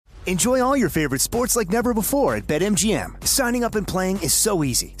Enjoy all your favorite sports like never before at BetMGM. Signing up and playing is so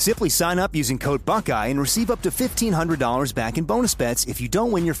easy. Simply sign up using code Buckeye and receive up to $1,500 back in bonus bets if you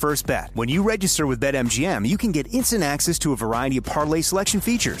don't win your first bet. When you register with BetMGM, you can get instant access to a variety of parlay selection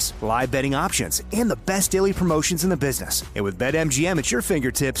features, live betting options, and the best daily promotions in the business. And with BetMGM at your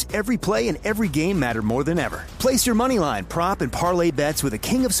fingertips, every play and every game matter more than ever. Place your moneyline, prop, and parlay bets with the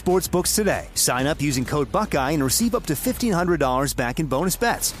king of sportsbooks today. Sign up using code Buckeye and receive up to $1,500 back in bonus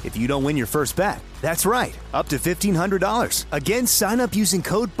bets if you don't win your first bet. That's right, up to $1,500. Again, sign up using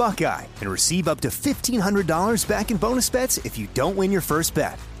code Buckeye and receive up to $1,500 back in bonus bets if you don't win your first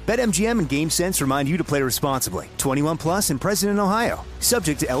bet. BetMGM and GameSense remind you to play responsibly. 21 plus and present in Ohio.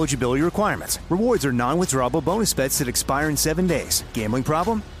 Subject to eligibility requirements. Rewards are non-withdrawable bonus bets that expire in 7 days. Gambling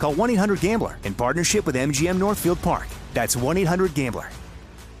problem? Call 1-800-GAMBLER in partnership with MGM Northfield Park. That's 1-800-GAMBLER.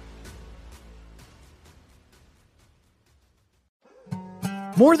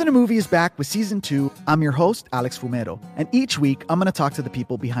 More Than a Movie is back with Season 2. I'm your host, Alex Fumero, and each week I'm going to talk to the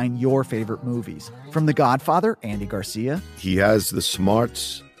people behind your favorite movies. From The Godfather, Andy Garcia. He has the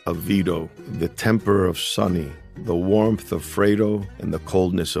smarts of Vito, the temper of Sonny, the warmth of Fredo, and the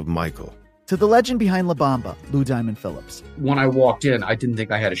coldness of Michael. To the legend behind La Bamba, Lou Diamond Phillips. When I walked in, I didn't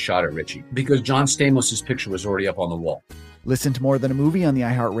think I had a shot at Richie because John Stamos' picture was already up on the wall. Listen to More Than a Movie on the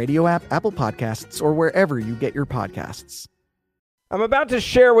iHeartRadio app, Apple Podcasts, or wherever you get your podcasts. I'm about to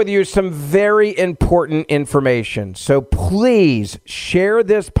share with you some very important information. So please share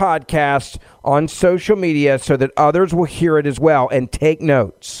this podcast on social media so that others will hear it as well, and take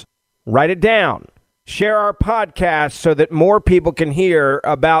notes. Write it down. Share our podcast so that more people can hear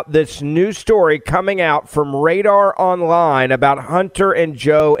about this new story coming out from Radar Online about Hunter and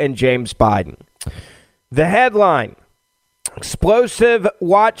Joe and James Biden. The headline, Explosive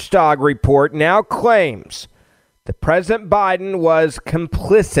Watchdog Report now claims that President Biden was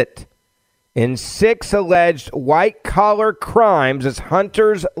complicit in 6 alleged white-collar crimes as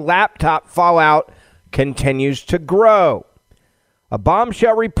Hunter's laptop fallout continues to grow. A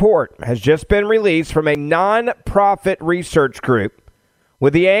bombshell report has just been released from a non-profit research group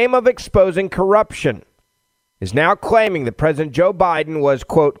with the aim of exposing corruption. Is now claiming that President Joe Biden was,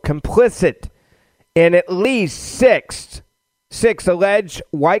 quote, complicit in at least six alleged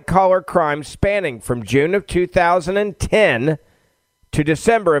white-collar crimes spanning from June of 2010 to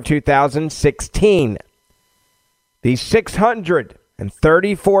December of 2016. The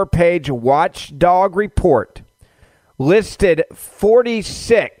 634-page watchdog report listed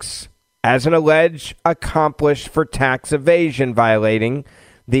 46 as an alleged accomplice for tax evasion violating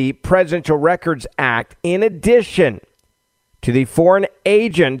the Presidential Records Act, in addition to the Foreign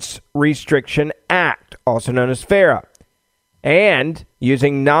Agents Restriction Act, also known as FARA, and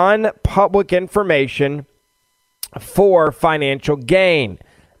using non-public information for financial gain.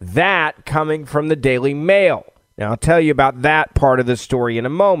 That coming from the Daily Mail. Now, I'll tell you about that part of the story in a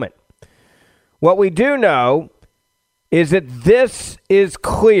moment. What we do know is that this is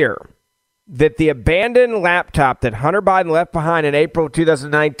clear, that the abandoned laptop that Hunter Biden left behind in April of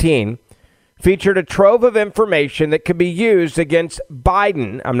 2019 featured a trove of information that could be used against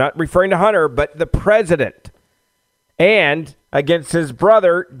Biden. I'm not referring to Hunter, but the president, and against his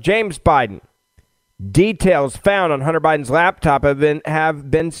brother, James Biden. Details found on Hunter Biden's laptop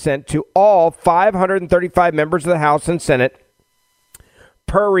have been sent to all 535 members of the House and Senate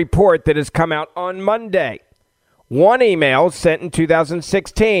per report that has come out on Monday. One email sent in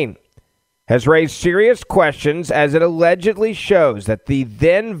 2016 has raised serious questions as it allegedly shows that the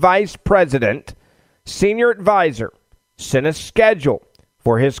then vice president, senior advisor, sent a schedule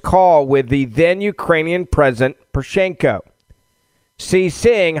for his call with the then Ukrainian President Poroshenko,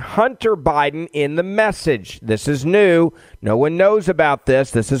 CCing Hunter Biden in the message. This is new. No one knows about this.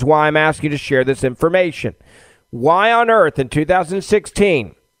 This is why I'm asking you to share this information. Why on earth in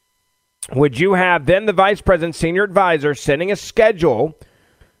 2016 would you have then the vice president, senior advisor, sending a schedule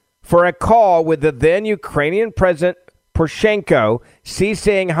for a call with the then Ukrainian President Poroshenko,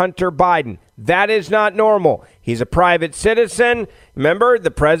 CCing Hunter Biden? That is not normal. He's a private citizen. Remember, the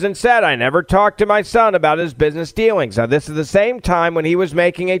president said, I never talked to my son about his business dealings. Now, this is the same time when he was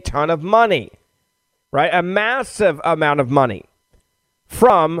making a ton of money, right? A massive amount of money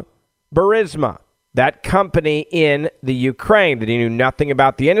from Burisma, that company in the Ukraine, that he knew nothing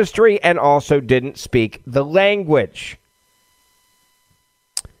about the industry and also didn't speak the language.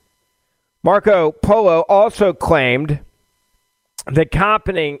 Marco Polo also claimed that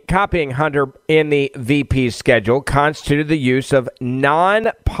copying Hunter in the VP's schedule constituted the use of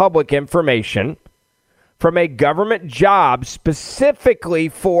non-public information from a government job specifically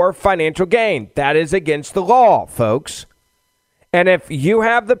for financial gain. That is against the law, folks. And if you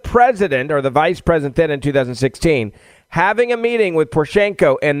have the president or the vice president then in 2016 having a meeting with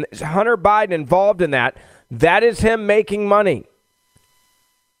Poroshenko and Hunter Biden involved in that, that is him making money.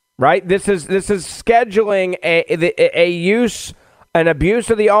 Right? This is scheduling an abuse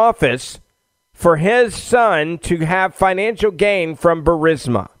of the office for his son to have financial gain from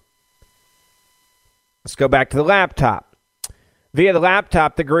Burisma. Let's go back to the laptop. Via the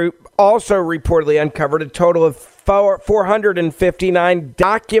laptop, the group also reportedly uncovered a total of 459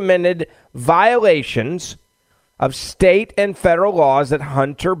 documented violations of state and federal laws that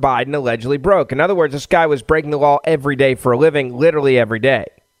Hunter Biden allegedly broke. In other words, this guy was breaking the law every day for a living, literally every day.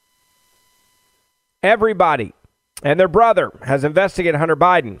 Everybody and their brother has investigated Hunter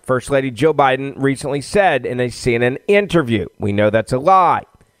Biden. First Lady Jill Biden recently said in a CNN interview, we know that's a lie.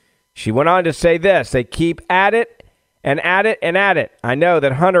 She went on to say this, they keep at it and at it and at it. I know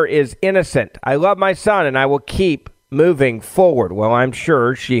that Hunter is innocent. I love my son and I will keep moving forward. Well, I'm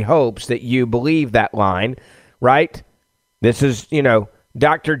sure she hopes that you believe that line, right? This is,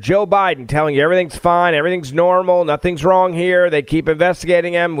 Dr. Joe Biden telling you everything's fine, everything's normal, nothing's wrong here. They keep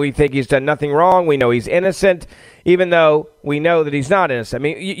investigating him. We think he's done nothing wrong. We know he's innocent, even though we know that he's not innocent. I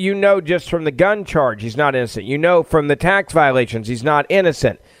mean, just from the gun charge, he's not innocent. From the tax violations, he's not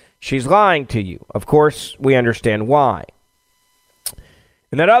innocent. She's lying to you. Of course, we understand why.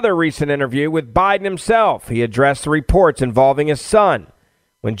 In that other recent interview with Biden himself, he addressed the reports involving his son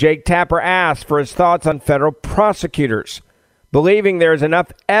when Jake Tapper asked for his thoughts on federal prosecutors, believing there is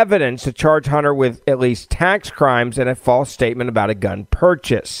enough evidence to charge Hunter with at least tax crimes and a false statement about a gun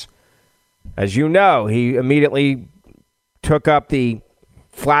purchase. As you know, he immediately took up the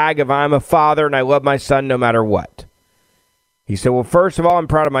flag of I'm a father and I love my son no matter what. He said, well, first of all, I'm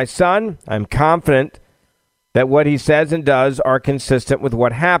proud of my son. I'm confident that what he says and does are consistent with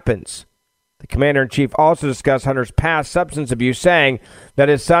what happens. The commander-in-chief also discussed Hunter's past substance abuse, saying that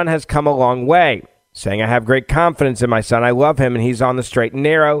his son has come a long way, saying, I have great confidence in my son. I love him, and he's on the straight and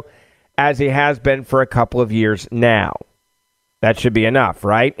narrow, as he has been for a couple of years now. That should be enough,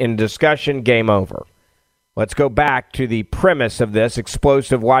 right? In discussion, game over. Let's go back to the premise of this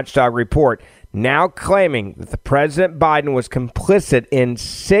explosive watchdog report, now claiming that the President Biden was complicit in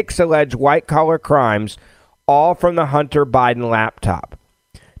 6 alleged white-collar crimes, all from the Hunter Biden laptop.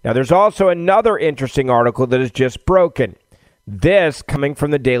 Now, there's also another interesting article that is just broken. This coming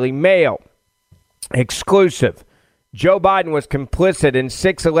from the Daily Mail. Exclusive. Joe Biden was complicit in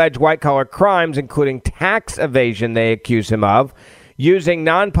 6 alleged white-collar crimes, including tax evasion they accuse him of, using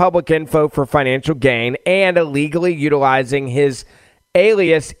non-public info for financial gain, and illegally utilizing his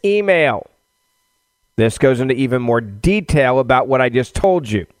alias email. This goes into even more detail about what I just told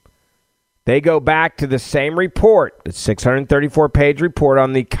you. They go back to the same report, the 634-page report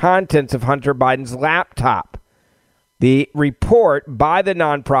on the contents of Hunter Biden's laptop. The report by the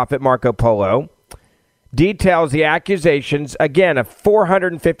nonprofit Marco Polo details the accusations, again, of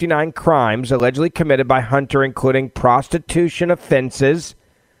 459 crimes allegedly committed by Hunter, including prostitution offenses,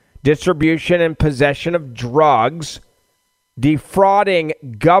 distribution and possession of drugs, defrauding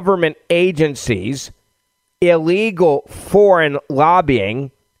government agencies, illegal foreign lobbying,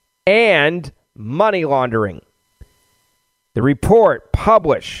 and money laundering. The report,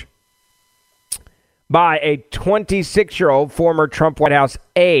 published by a 26-year-old former Trump White House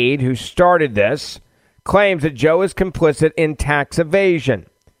aide who started this, claims that Joe is complicit in tax evasion,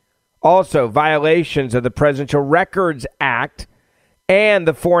 also violations of the Presidential Records Act and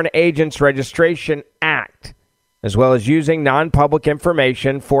the Foreign Agents Registration Act, as well as using non-public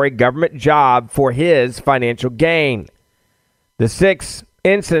information for a government job for his financial gain. The 6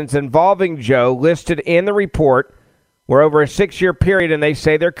 incidents involving Joe listed in the report were over a 6-year period, and they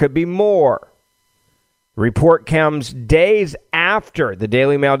say there could be more. The report comes days after the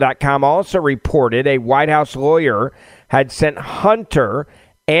DailyMail.com also reported a White House lawyer had sent Hunter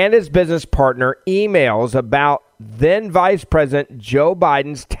and his business partner emails about then Vice President Joe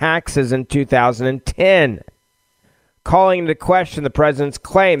Biden's taxes in 2010, calling into question the president's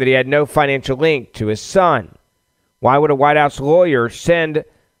claim that he had no financial link to his son. Why would a White House lawyer send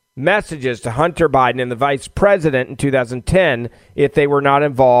messages to Hunter Biden and the vice president in 2010 if they were not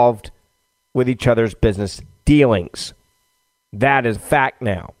involved with each other's business dealings? That is fact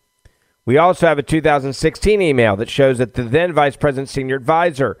now. We also have a 2016 email that shows that the then vice president's senior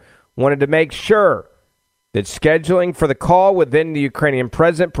advisor wanted to make sure that scheduling for the call with then the Ukrainian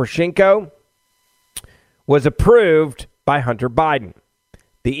president Poroshenko was approved by Hunter Biden.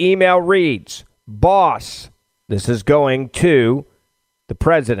 The email reads, boss, this is going to the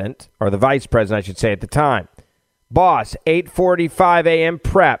president, or the vice president, I should say at the time. Boss, 8:45 a.m.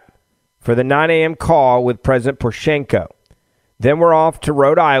 prep for the 9 a.m. call with President Poroshenko. Then we're off to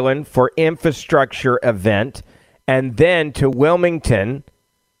Rhode Island for infrastructure event, and then to Wilmington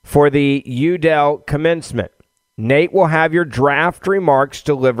for the UDEL commencement. Nate will have your draft remarks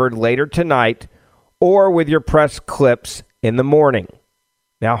delivered later tonight or with your press clips in the morning.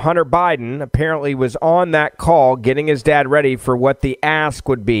 Now, Hunter Biden apparently was on that call getting his dad ready for what the ask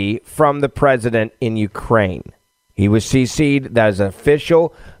would be from the president in Ukraine. He was CC'd. That is an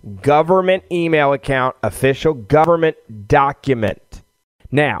official government email account, official government document.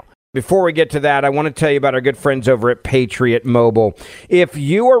 Now, before we get to that, I want to tell you about our good friends over at Patriot Mobile. If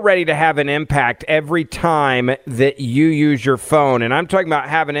you are ready to have an impact every time that you use your phone, and I'm talking about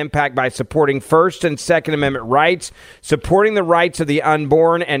have an impact by supporting First and Second Amendment rights, supporting the rights of the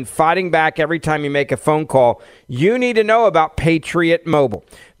unborn, and fighting back every time you make a phone call, you need to know about Patriot Mobile.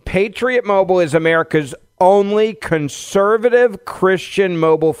 Patriot Mobile is America's only conservative Christian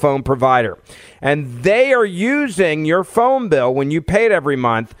mobile phone provider. And they are using your phone bill when you pay it every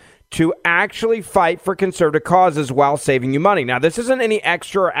month to actually fight for conservative causes while saving you money. Now, this isn't any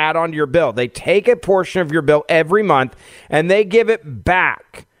extra or add-on to your bill. They take a portion of your bill every month, and they give it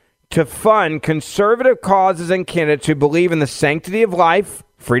back to fund conservative causes and candidates who believe in the sanctity of life,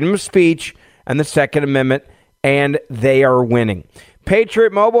 freedom of speech, and the Second Amendment, and they are winning.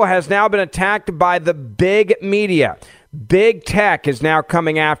 Patriot Mobile has now been attacked by the big media. Big tech is now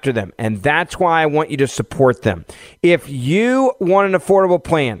coming after them, and that's why I want you to support them. If you want an affordable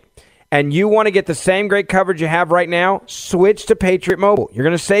plan, and you want to get the same great coverage you have right now, switch to Patriot Mobile. You're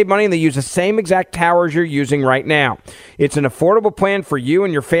going to save money, and they use the same exact towers you're using right now. It's an affordable plan for you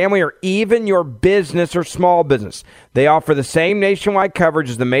and your family, or even your business or small business. They offer the same nationwide coverage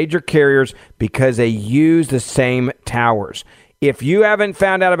as the major carriers because they use the same towers. If you haven't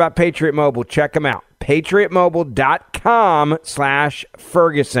found out about Patriot Mobile, check them out.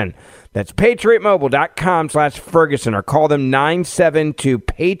 PatriotMobile.com/Ferguson. That's PatriotMobile.com/Ferguson, or call them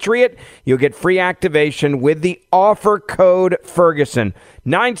 972-PATRIOT. You'll get free activation with the offer code Ferguson.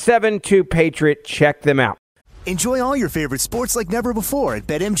 972-PATRIOT. Check them out. Enjoy all your favorite sports like never before at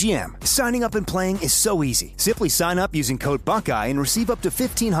BetMGM. Signing up and playing is so easy. Simply sign up using code Buckeye and receive up to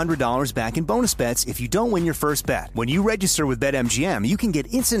 $1,500 back in bonus bets if you don't win your first bet. When you register with BetMGM, you can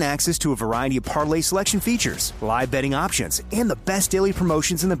get instant access to a variety of parlay selection features, live betting options, and the best daily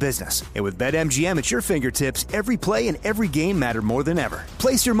promotions in the business. And with BetMGM at your fingertips, every play and every game matter more than ever.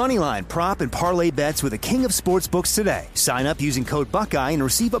 Place your moneyline, prop, and parlay bets with the king of sportsbooks today. Sign up using code Buckeye and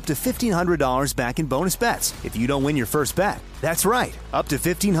receive up to $1,500 back in bonus bets if you don't win your first bet. That's right, up to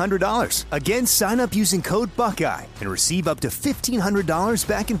 $1,500. Again, sign up using code Buckeye and receive up to $1,500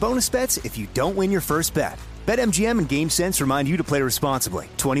 back in bonus bets if you don't win your first bet. BetMGM and GameSense remind you to play responsibly.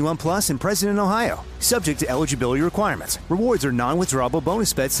 21 plus and present in Ohio. Subject to eligibility requirements. Rewards are non-withdrawable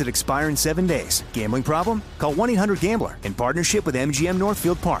bonus bets that expire in 7 days. Gambling problem? Call 1-800-GAMBLER in partnership with MGM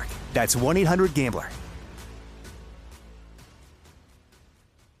Northfield Park. That's 1-800-GAMBLER.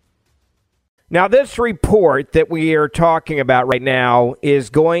 Now, this report that we are talking about right now is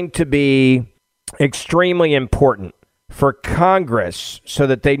going to be extremely important for Congress so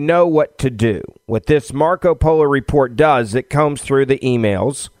that they know what to do. What this Marco Polo report does, it combs through the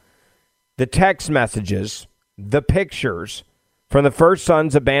emails, the text messages, the pictures from the first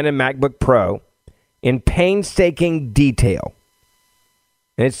son's abandoned MacBook Pro in painstaking detail.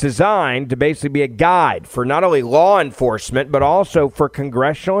 And it's designed to basically be a guide for not only law enforcement, but also for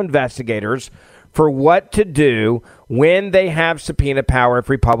congressional investigators for what to do when they have subpoena power if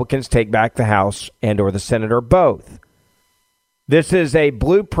Republicans take back the House and or the Senate or both. This is a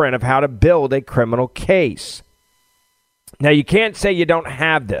blueprint of how to build a criminal case. Now, you can't say you don't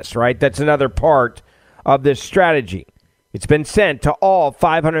have this, right? That's another part of this strategy. It's been sent to all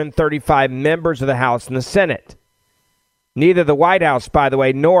 535 members of the House and the Senate. Neither the White House, by the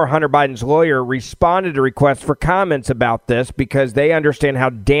way, nor Hunter Biden's lawyer responded to requests for comments about this because they understand how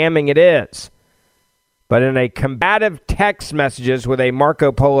damning it is. But in a combative text messages with a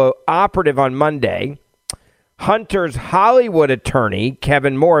Marco Polo operative on Monday, Hunter's Hollywood attorney,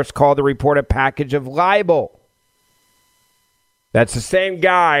 Kevin Morris, called the report a package of libel. That's the same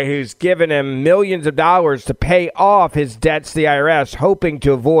guy who's given him millions of dollars to pay off his debts to the IRS, hoping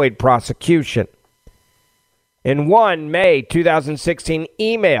to avoid prosecution. In one May 2016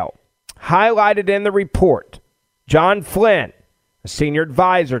 email highlighted in the report, John Flynn, a senior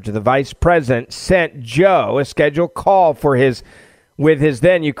advisor to the vice president, sent Joe a scheduled call with his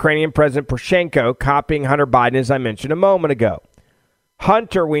then Ukrainian President Poroshenko, copying Hunter Biden, as I mentioned a moment ago.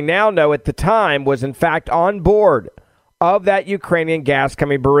 Hunter, we now know at the time, was in fact on board of that Ukrainian gas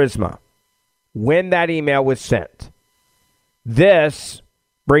company Burisma when that email was sent. This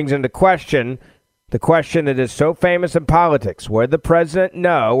brings into question The question that is so famous in politics: what did the president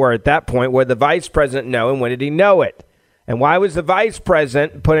know, or at that point, what did the vice president know, and when did he know it? And why was the vice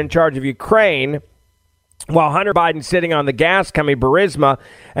president put in charge of Ukraine while Hunter Biden's sitting on the gas coming Burisma?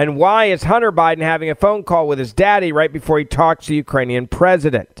 And why is Hunter Biden having a phone call with his daddy right before he talks to the Ukrainian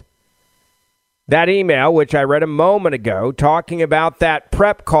president? That email, which I read a moment ago, talking about that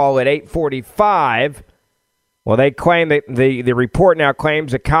prep call at 8:45, well, they claim that the report now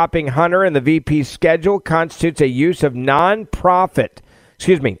claims that copying Hunter and the VP's schedule constitutes a use of non-public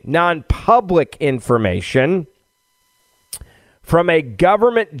information from a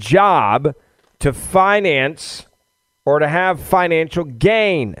government job to finance or to have financial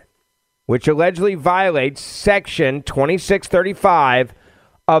gain, which allegedly violates Section 2635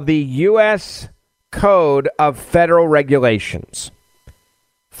 of the U.S. Code of Federal Regulations.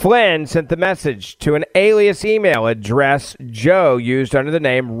 Flynn sent the message to an alias email address Joe used under the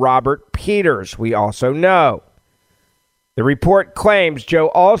name Robert Peters, we also know. The report claims Joe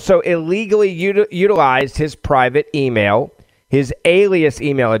also illegally utilized his private email, his alias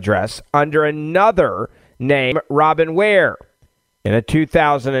email address, under another name, Robin Ware, in a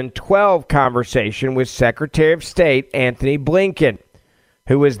 2012 conversation with Secretary of State Anthony Blinken,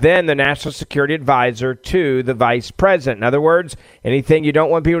 who was then the National Security Advisor to the Vice President. In other words, anything you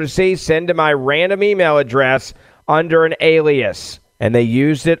don't want people to see, send to my random email address under an alias. And they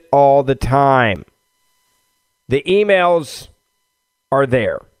used it all the time. The emails are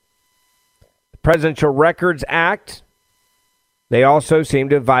there. The Presidential Records Act, they also seem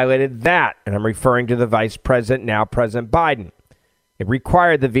to have violated that. And I'm referring to the Vice President, now President Biden. It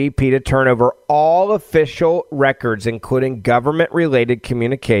required the VP to turn over all official records, including government-related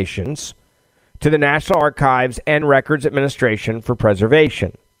communications, to the National Archives and Records Administration for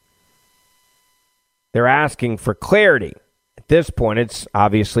preservation. They're asking for clarity. At this point, it's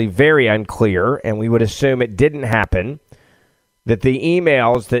obviously very unclear, and we would assume it didn't happen, that the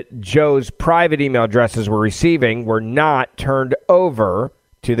emails that Joe's private email addresses were receiving were not turned over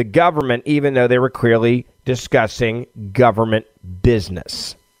to the government, even though they were clearly discussing government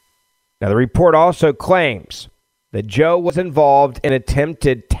business. Now, the report also claims that Joe was involved in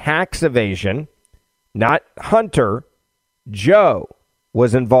attempted tax evasion, not Hunter. Joe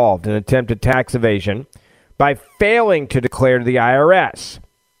was involved in attempted tax evasion by failing to declare to the IRS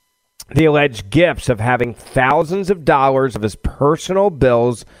the alleged gifts of having thousands of dollars of his personal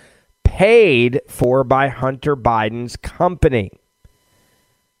bills paid for by Hunter Biden's company.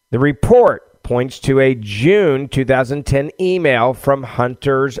 The report points to a June 2010 email from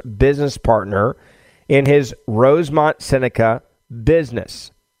Hunter's business partner in his Rosemont Seneca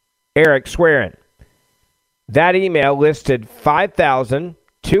business, Eric Swearin. That email listed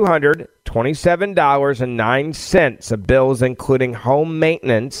 $5,227.09 of bills, including home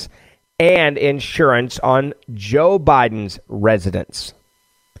maintenance and insurance on Joe Biden's residence.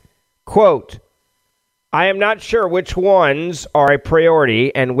 Quote, I am not sure which ones are a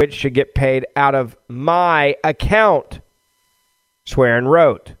priority and which should get paid out of my account, Swearin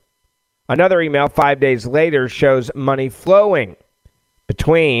wrote. Another email 5 days later shows money flowing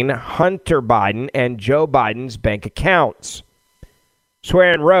between Hunter Biden and Joe Biden's bank accounts.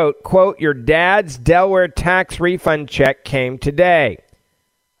 Swearin wrote, quote, your dad's Delaware tax refund check came today.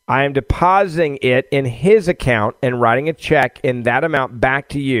 I am depositing it in his account and writing a check in that amount back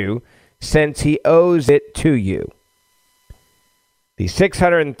to you, since he owes it to you. The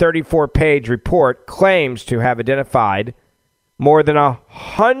 634-page report claims to have identified more than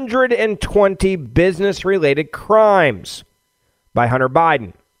 120 business-related crimes by Hunter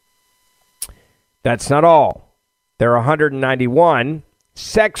Biden. That's not all. There are 191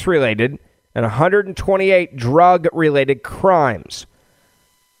 sex-related and 128 drug-related crimes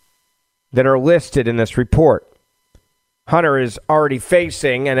that are listed in this report. Hunter is already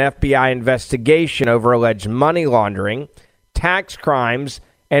facing an FBI investigation over alleged money laundering, tax crimes,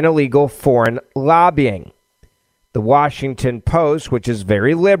 and illegal foreign lobbying. The Washington Post, which is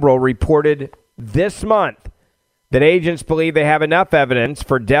very liberal, reported this month that agents believe they have enough evidence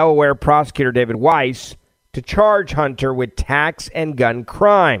for Delaware prosecutor David Weiss to charge Hunter with tax and gun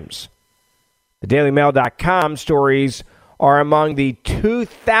crimes. The DailyMail.com stories are among the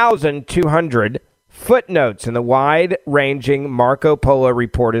 2,200 footnotes in the wide-ranging Marco Polo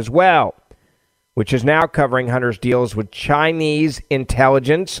report as well, which is now covering Hunter's deals with Chinese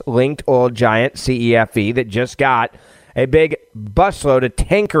intelligence-linked oil giant CEFE that just got a big busload, a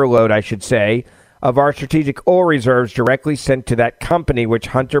tanker load, I should say, of our strategic oil reserves directly sent to that company, which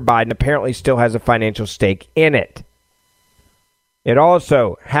Hunter Biden apparently still has a financial stake in it. It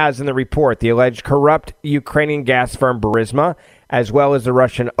also has in the report the alleged corrupt Ukrainian gas firm Burisma as well as the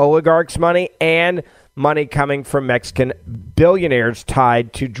Russian oligarchs' money and money coming from Mexican billionaires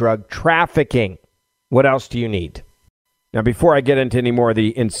tied to drug trafficking. What else do you need? Now, before I get into any more of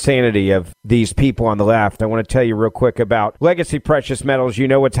the insanity of these people on the left, I want to tell you real quick about legacy precious metals. You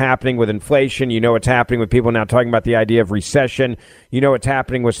know what's happening with inflation. You know what's happening with people now talking about the idea of recession. You know what's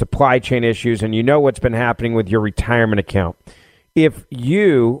happening with supply chain issues, and you know what's been happening with your retirement account. If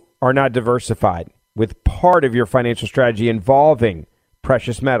you are not diversified with part of your financial strategy involving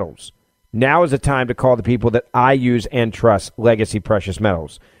precious metals, now is the time to call the people that I use and trust, Legacy Precious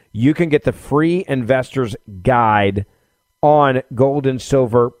Metals. You can get the free investor's guide on gold and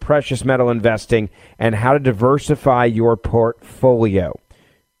silver, precious metal investing, and how to diversify your portfolio.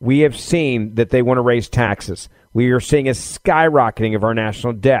 We have seen that they want to raise taxes. We are seeing a skyrocketing of our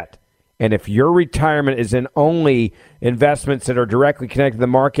national debt. And if your retirement is in only investments that are directly connected to the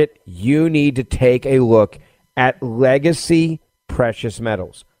market, you need to take a look at Legacy Precious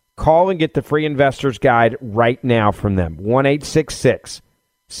Metals. Call and get the free investor's guide right now from them.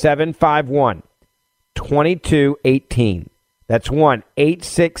 1-866-751-2218. That's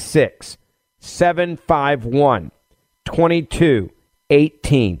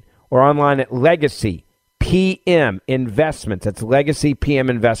 1-866-751-2218. Or online at Legacy PM Investments. That's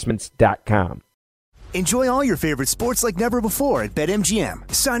LegacyPMInvestments.com. Enjoy all your favorite sports like never before at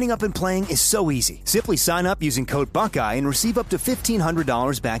BetMGM. Signing up and playing is so easy. Simply sign up using code Buckeye and receive up to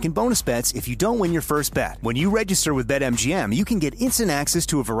 $1,500 back in bonus bets if you don't win your first bet. When you register with BetMGM, you can get instant access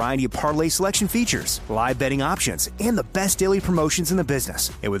to a variety of parlay selection features, live betting options, and the best daily promotions in the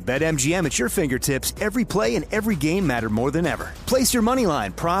business. And with BetMGM at your fingertips, every play and every game matter more than ever. Place your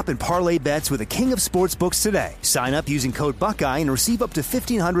moneyline, prop, and parlay bets with the king of sportsbooks today. Sign up using code Buckeye and receive up to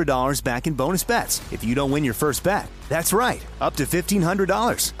 $1,500 back in bonus bets if you don't win your first bet. That's right, up to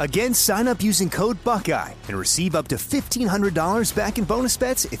 $1,500. Again, sign up using code Buckeye and receive up to $1,500 back in bonus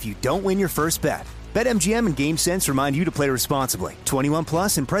bets if you don't win your first bet. BetMGM and GameSense remind you to play responsibly. 21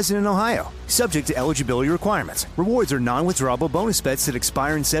 plus and present in Ohio. Subject to eligibility requirements. Rewards are non-withdrawable bonus bets that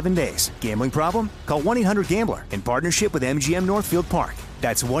expire in 7 days. Gambling problem? Call 1-800-GAMBLER in partnership with MGM Northfield Park.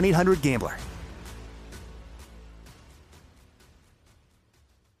 That's 1-800-GAMBLER.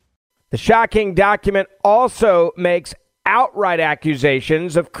 The shocking document also makes outright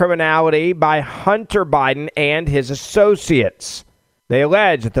accusations of criminality by Hunter Biden and his associates. They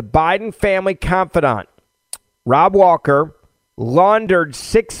allege that the Biden family confidant, Rob Walker, laundered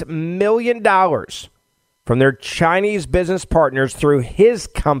 $6 million from their Chinese business partners through his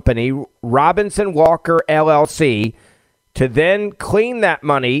company, Robinson Walker LLC, to then clean that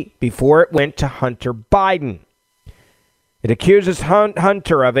money before it went to Hunter Biden. It accuses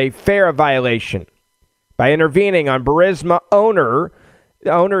Hunter of a FARA violation by intervening on Burisma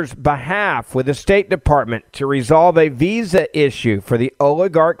owner's behalf with the State Department to resolve a visa issue for the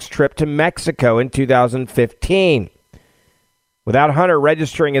oligarch's trip to Mexico in 2015. Without Hunter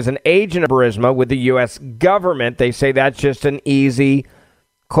registering as an agent of Burisma with the U.S. government, they say that's just an easy,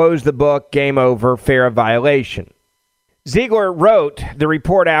 close the book, game over, FARA violation. Ziegler wrote the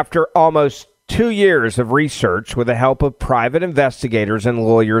report after almost 2 years of research with the help of private investigators and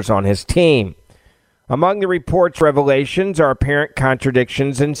lawyers on his team. Among the report's revelations are apparent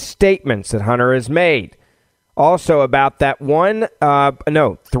contradictions in statements that Hunter has made. Also about that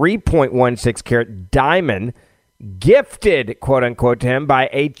 3.16 carat diamond gifted, quote unquote, to him by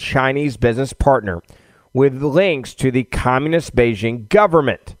a Chinese business partner with links to the communist Beijing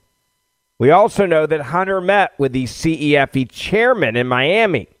government. We also know that Hunter met with the CEFE chairman in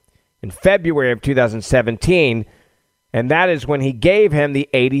Miami in February of 2017, and that is when he gave him the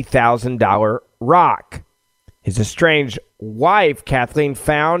 $80,000 rock. His estranged wife, Kathleen,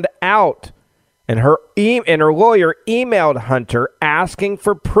 found out, and her lawyer emailed Hunter asking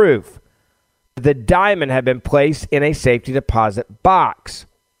for proof that the diamond had been placed in a safety deposit box.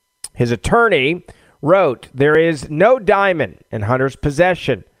 His attorney wrote, "There is no diamond in Hunter's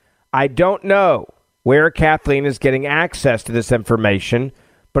possession. I don't know where Kathleen is getting access to this information,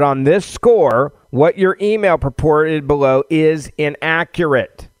 but on this score, what your email purported below is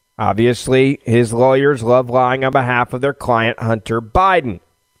inaccurate." Obviously, his lawyers love lying on behalf of their client, Hunter Biden.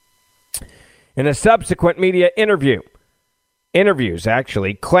 In a subsequent media interviews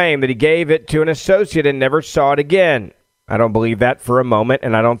actually claim that he gave it to an associate and never saw it again. I don't believe that for a moment,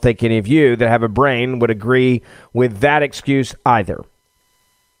 and I don't think any of you that have a brain would agree with that excuse either.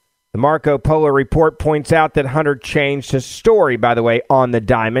 The Marco Polo report points out that Hunter changed his story, by the way, on the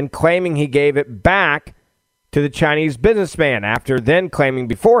diamond, claiming he gave it back to the Chinese businessman after then claiming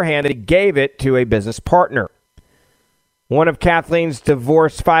beforehand that he gave it to a business partner. One of Kathleen's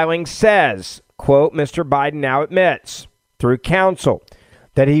divorce filings says, quote, "Mr. Biden now admits through counsel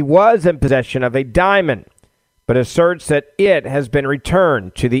that he was in possession of a diamond, but asserts that it has been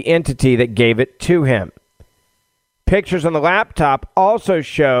returned to the entity that gave it to him. Pictures on the laptop also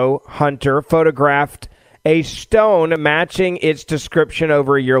show Hunter photographed a stone matching its description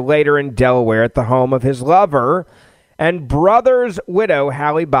over a year later in Delaware at the home of his lover and brother's widow,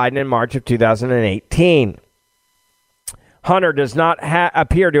 Hallie Biden, in March of 2018. Hunter does not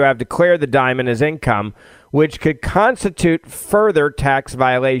appear to have declared the diamond as income, which could constitute further tax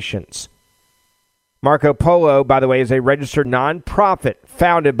violations. Marco Polo, by the way, is a registered nonprofit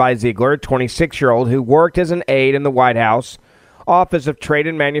founded by Ziegler, a 26-year-old who worked as an aide in the White House Office of Trade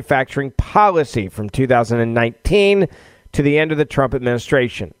and Manufacturing Policy from 2019 to the end of the Trump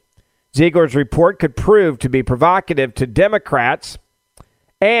administration. Ziegler's report could prove to be provocative to Democrats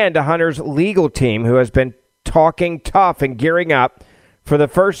and to Hunter's legal team, who has been talking tough and gearing up for the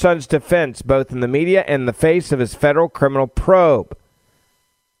first son's defense, both in the media and in the face of his federal criminal probe.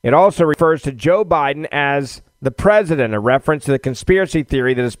 It also refers to Joe Biden as the president, a reference to the conspiracy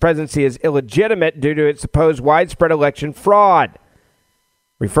theory that his presidency is illegitimate due to its supposed widespread election fraud,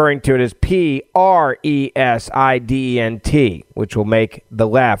 referring to it as President, which will make the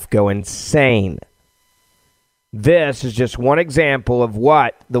left go insane. This is just one example of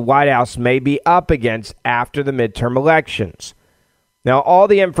what the White House may be up against after the midterm elections. Now, all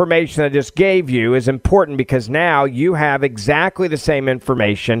the information I just gave you is important because now you have exactly the same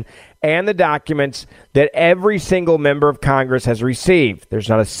information and the documents that every single member of Congress has received. There's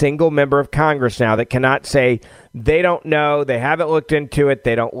not a single member of Congress now that cannot say they don't know, they haven't looked into it,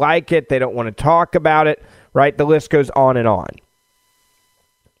 they don't like it, they don't want to talk about it, right? The list goes on and on.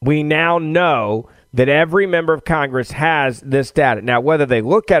 We now know that every member of Congress has this data. Now, whether they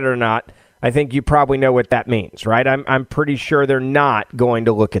look at it or not, I think you probably know what that means, right? I'm pretty sure they're not going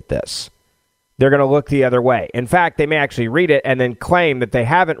to look at this. They're going to look the other way. In fact, they may actually read it and then claim that they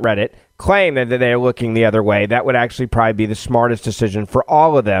haven't read it, claim that they're looking the other way. That would actually probably be the smartest decision for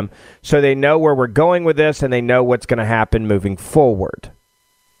all of them, so they know where we're going with this and they know what's going to happen moving forward.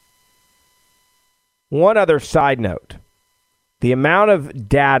 One other side note, the amount of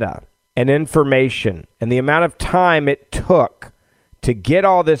data and information and the amount of time it took to get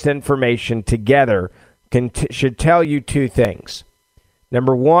all this information together should tell you two things.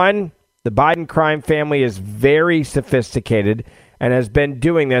 Number one, the Biden crime family is very sophisticated and has been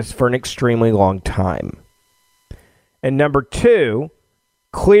doing this for an extremely long time. And number two,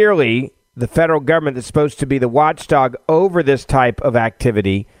 clearly the federal government that's supposed to be the watchdog over this type of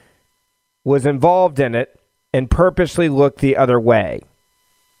activity was involved in it and purposely looked the other way.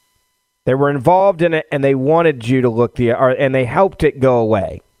 They were involved in it, and they wanted you to look and they helped it go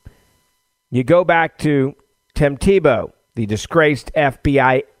away. You go back to Tim Tebow, the disgraced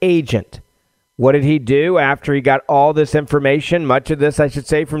FBI agent. What did he do after he got all this information, much of this, I should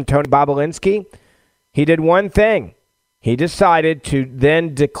say, from Tony Bobulinski? He did one thing. He decided to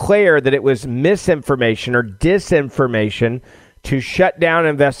then declare that it was misinformation or disinformation to shut down an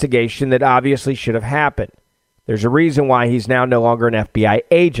investigation that obviously should have happened. There's a reason why he's now no longer an FBI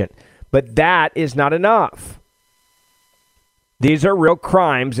agent. But that is not enough. These are real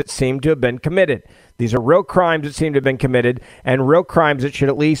crimes that seem to have been committed. These are real crimes that seem to have been committed and real crimes that should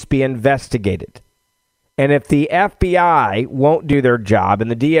at least be investigated. And if the FBI won't do their job and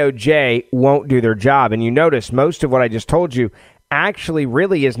the DOJ won't do their job, and you notice most of what I just told you actually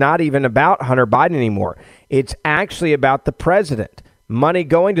really is not even about Hunter Biden anymore. It's actually about the president, money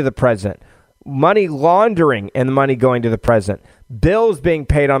going to the president, money laundering and the money going to the president, bills being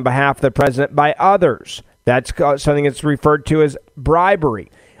paid on behalf of the president by others. That's something that's referred to as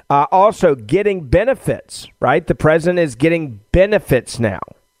bribery. Also, getting benefits, right? The president is getting benefits now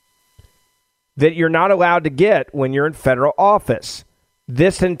that you're not allowed to get when you're in federal office.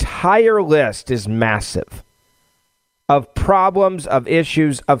 This entire list is massive of problems, of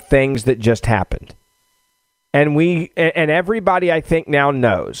issues, of things that just happened. And everybody, I think, now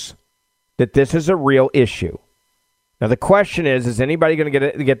knows that this is a real issue. Now, the question is anybody going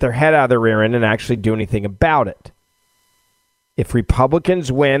to get their head out of their rear end and actually do anything about it? If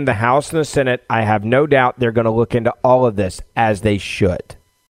Republicans win the House and the Senate, I have no doubt they're going to look into all of this, as they should.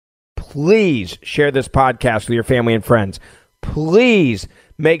 Please share this podcast with your family and friends. Please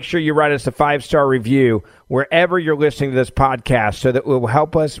make sure you write us a 5-star review wherever you're listening to this podcast so that it will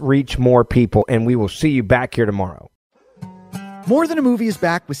help us reach more people, and we will see you back here tomorrow. More Than a Movie is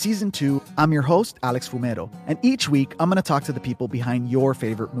back with Season 2. I'm your host, Alex Fumero, and each week I'm going to talk to the people behind your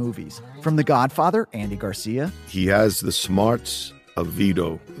favorite movies. From The Godfather, Andy Garcia. He has the smarts of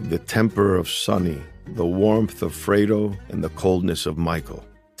Vito, the temper of Sonny, the warmth of Fredo, and the coldness of Michael.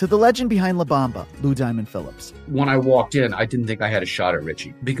 to the legend behind La Bamba, Lou Diamond Phillips. When I walked in, I didn't think I had a shot at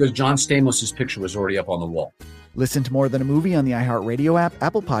Richie because John Stamos' picture was already up on the wall. Listen to More Than a Movie on the iHeartRadio app,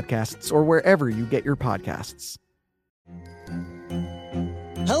 Apple Podcasts, or wherever you get your podcasts.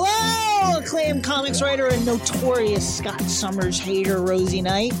 Hello, acclaimed comics writer and notorious Scott Summers hater, Rosie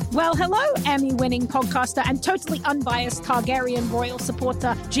Knight. Well, hello, Emmy-winning podcaster and totally unbiased Targaryen royal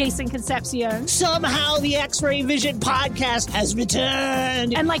supporter, Jason Concepcion. Somehow the X-Ray Vision podcast has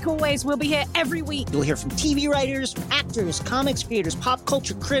returned. And like always, we'll be here every week. You'll hear from TV writers, actors, comics creators, pop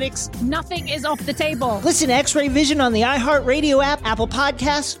culture critics. Nothing is off the table. Listen to X-Ray Vision on the iHeartRadio app, Apple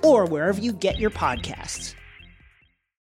Podcasts, or wherever you get your podcasts.